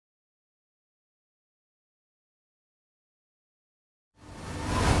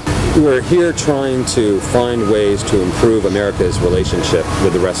We're here trying to find ways to improve America's relationship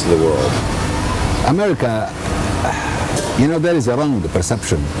with the rest of the world. America, you know, there is a wrong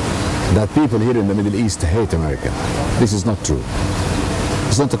perception that people here in the Middle East hate America. This is not true.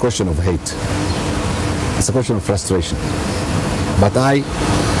 It's not a question of hate. It's a question of frustration. But I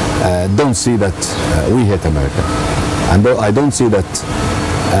don't see that we hate America. And I don't see that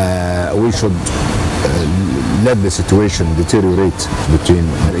we should let the situation deteriorate between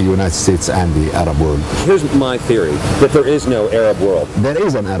the United States and the Arab world. Here's my theory, that there is no Arab world. There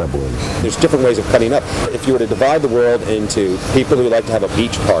is an Arab world. There's different ways of cutting up. If you were to divide the world into people who like to have a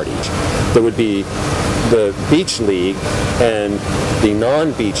beach party, there would be the beach league and the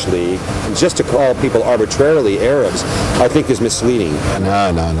non-beach league. And just to call people arbitrarily Arabs, I think is misleading.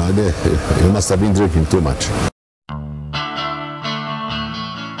 No. You must have been drinking too much.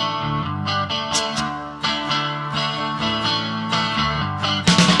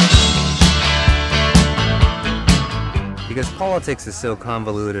 Because politics is so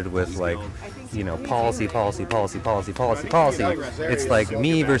convoluted with, like, you know, policy. It's like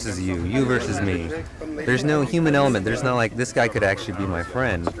me versus you versus me. There's no human element. There's no, like, this guy could actually be my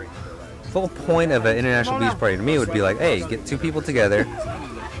friend. The whole point of an international beach party to me would be like, hey, get two people together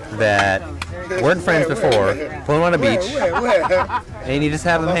that weren't friends before, put them on a beach, and you just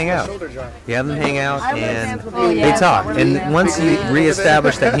have them hang out. You have them hang out and they talk. And once you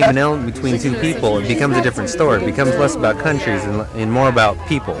reestablish that human element between two people, it becomes a different story. It becomes less about countries and more about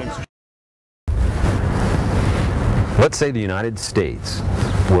people. Let's say the United States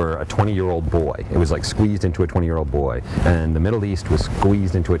were a 20-year-old boy. It was like squeezed into a 20-year-old boy, and the Middle East was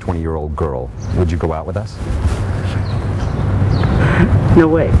squeezed into a 20-year-old girl. Would you go out with us? No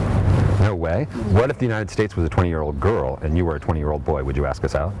way. No way? What if the United States was a 20-year-old girl and you were a 20-year-old boy? Would you ask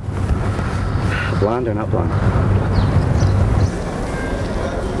us out? Blonde or not blonde?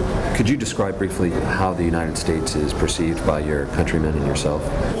 Could you describe briefly how the United States is perceived by your countrymen and yourself?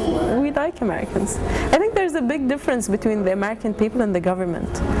 We like Americans. I think there's a big difference between the American people and the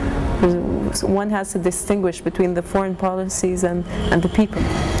government. One has to distinguish between the foreign policies and the people.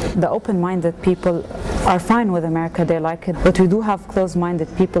 The open-minded people are fine with America, they like it, but we do have closed-minded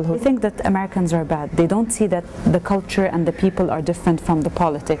people who think that Americans are bad. They don't see that the culture and the people are different from the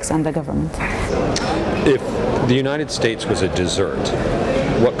politics and the government. If the United States was a dessert,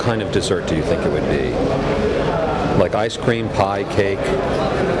 what kind of dessert do you think it would be? Like ice cream, pie, cake?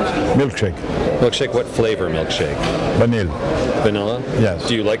 Milkshake. Milkshake, what flavor milkshake? Vanilla. Vanilla? Yes.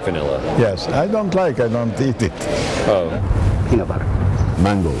 Do you like vanilla? Yes, I don't eat it. Oh. Peanut butter.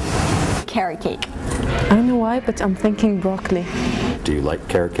 Mango. Carrot cake. I don't know why, but I'm thinking broccoli. Do you like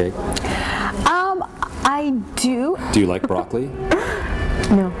carrot cake? I do. Do you like broccoli?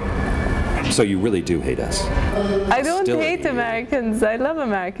 No. So you really do hate us? I don't hate Americans. I love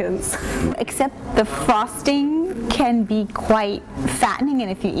Americans. Except the frosting can be quite fattening, and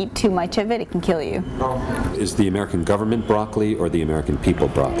if you eat too much of it, it can kill you. Is the American government broccoli or the American people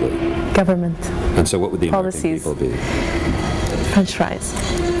broccoli? Government. And so what would the Policies. American people be? French fries.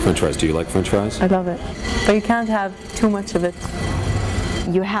 French fries. Do you like French fries? I love it. But you can't have too much of it.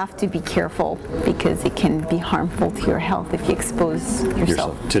 You have to be careful because it can be harmful to your health if you expose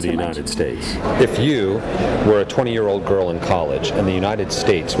yourself to the United States. If you were a 20-year-old girl in college and the United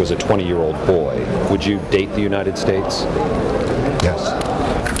States was a 20-year-old boy, would you date the United States? Yes.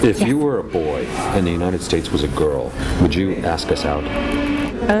 If you were a boy and the United States was a girl, would you ask us out?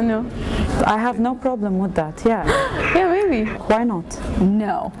 I don't know. I have no problem with that, yeah. Yeah, maybe. Why not?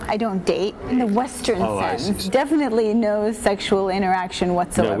 No, I don't date in the Western sense. Definitely no sexual interaction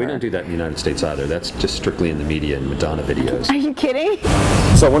whatsoever. No, we don't do that in the United States either. That's just strictly in the media and Madonna videos. Are you kidding?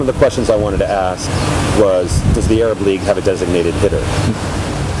 So one of the questions I wanted to ask was, does the Arab League have a designated hitter?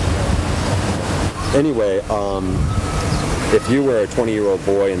 Anyway, if you were a 20-year-old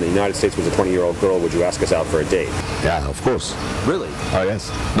boy and the United States was a 20-year-old girl, would you ask us out for a date? Yeah, of course. Really? Oh, yes.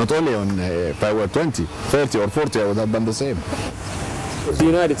 Not only if I were 20, 30 or 40, I would have done the same. If the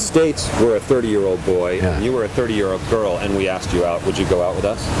United States were a 30-year-old boy and you were a 30-year-old girl and we asked you out, would you go out with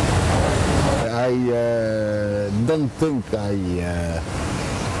us? I don't think I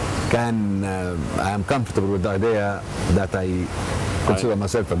am comfortable with the idea that I consider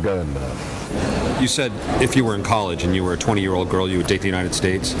myself a girl. You said if you were in college and you were a 20-year-old girl, you would date the United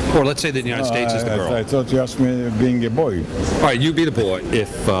States? Or let's say that the United States is the girl. I thought you asked me being a boy. All right, you be the boy.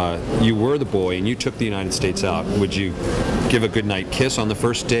 If you were the boy and you took the United States out, would you give a goodnight kiss on the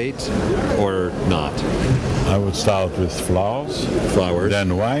first date or not? I would start with flowers,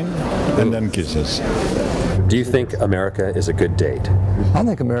 then wine, and then kisses. Do you think America is a good date? I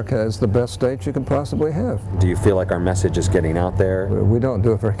think America is the best date you can possibly have. Do you feel like our message is getting out there? We don't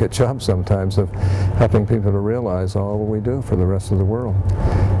do a very good job sometimes of helping people to realize all we do for the rest of the world.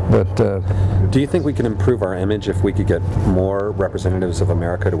 But do you think we can improve our image if we could get more representatives of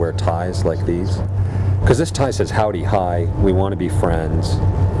America to wear ties like these? Because this tie says howdy hi, we want to be friends,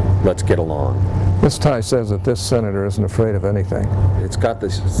 let's get along. This tie says that this senator isn't afraid of anything. It's got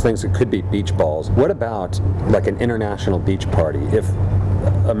these things that could be beach balls. What about like an international beach party? If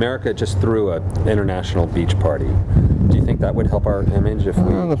America just threw an international beach party, do you think that would help our image if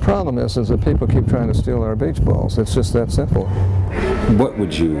we... Well, the problem is that people keep trying to steal our beach balls. It's just that simple. What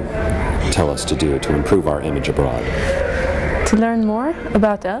would you tell us to do to improve our image abroad? To learn more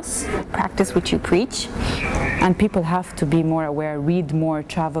about us. Practice what you preach. And people have to be more aware, read more,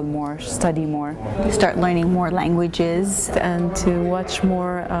 travel more, study more. Start learning more languages. And to watch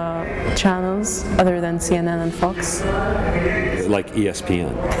more channels other than CNN and Fox. Like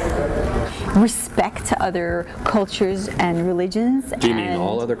ESPN. Respect other cultures and religions. Do you mean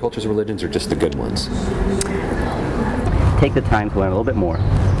all other cultures and religions or just the good ones? Take the time to learn a little bit more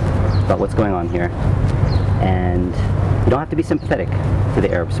about what's going on here. And you don't have to be sympathetic to the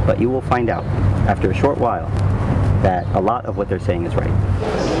Arabs, but you will find out after a short while that a lot of what they're saying is right.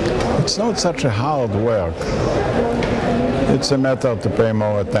 It's not such a hard work. It's a matter to pay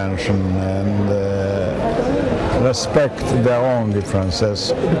more attention and respect their own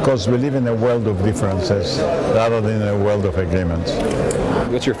differences, because we live in a world of differences rather than a world of agreements.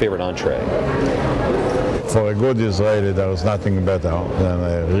 What's your favorite entree? For a good Israeli, there is nothing better than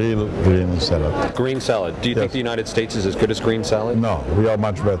a real green salad. Green salad. Do you think the United States is as good as green salad? No, we are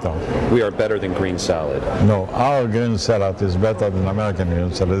much better. We are better than green salad. No, our green salad is better than American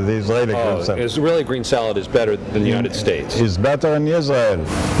green salad. The Israeli green salad. Israeli green salad is better than the United States. It's better in Israel.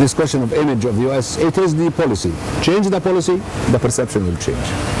 This question of image of the U.S., it is the policy. Change the policy, the perception will change.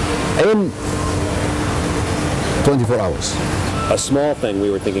 In 24 hours. A small thing we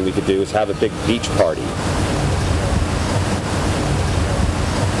were thinking we could do is have a big beach party.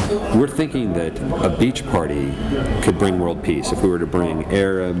 We're thinking that a beach party could bring world peace if we were to bring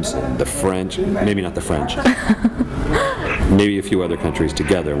Arabs, the French, maybe not the French, maybe a few other countries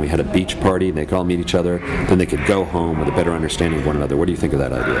together, and we had a beach party, and they could all meet each other, then they could go home with a better understanding of one another. What do you think of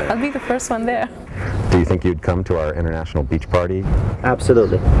that idea? I'll be the first one there. Do you think you'd come to our international beach party?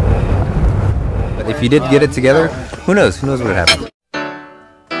 Absolutely. But if you did get it together, who knows? Who knows what would happen?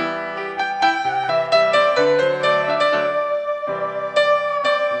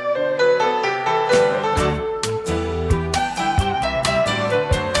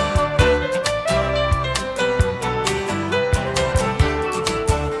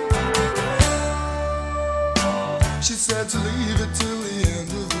 She said to leave it till the end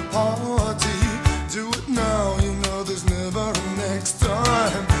of the party. Do it now, you know there's never a next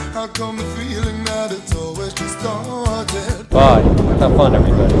time. How come the feeling that it's always just started? Bye. Have fun,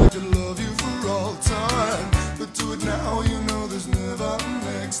 everybody.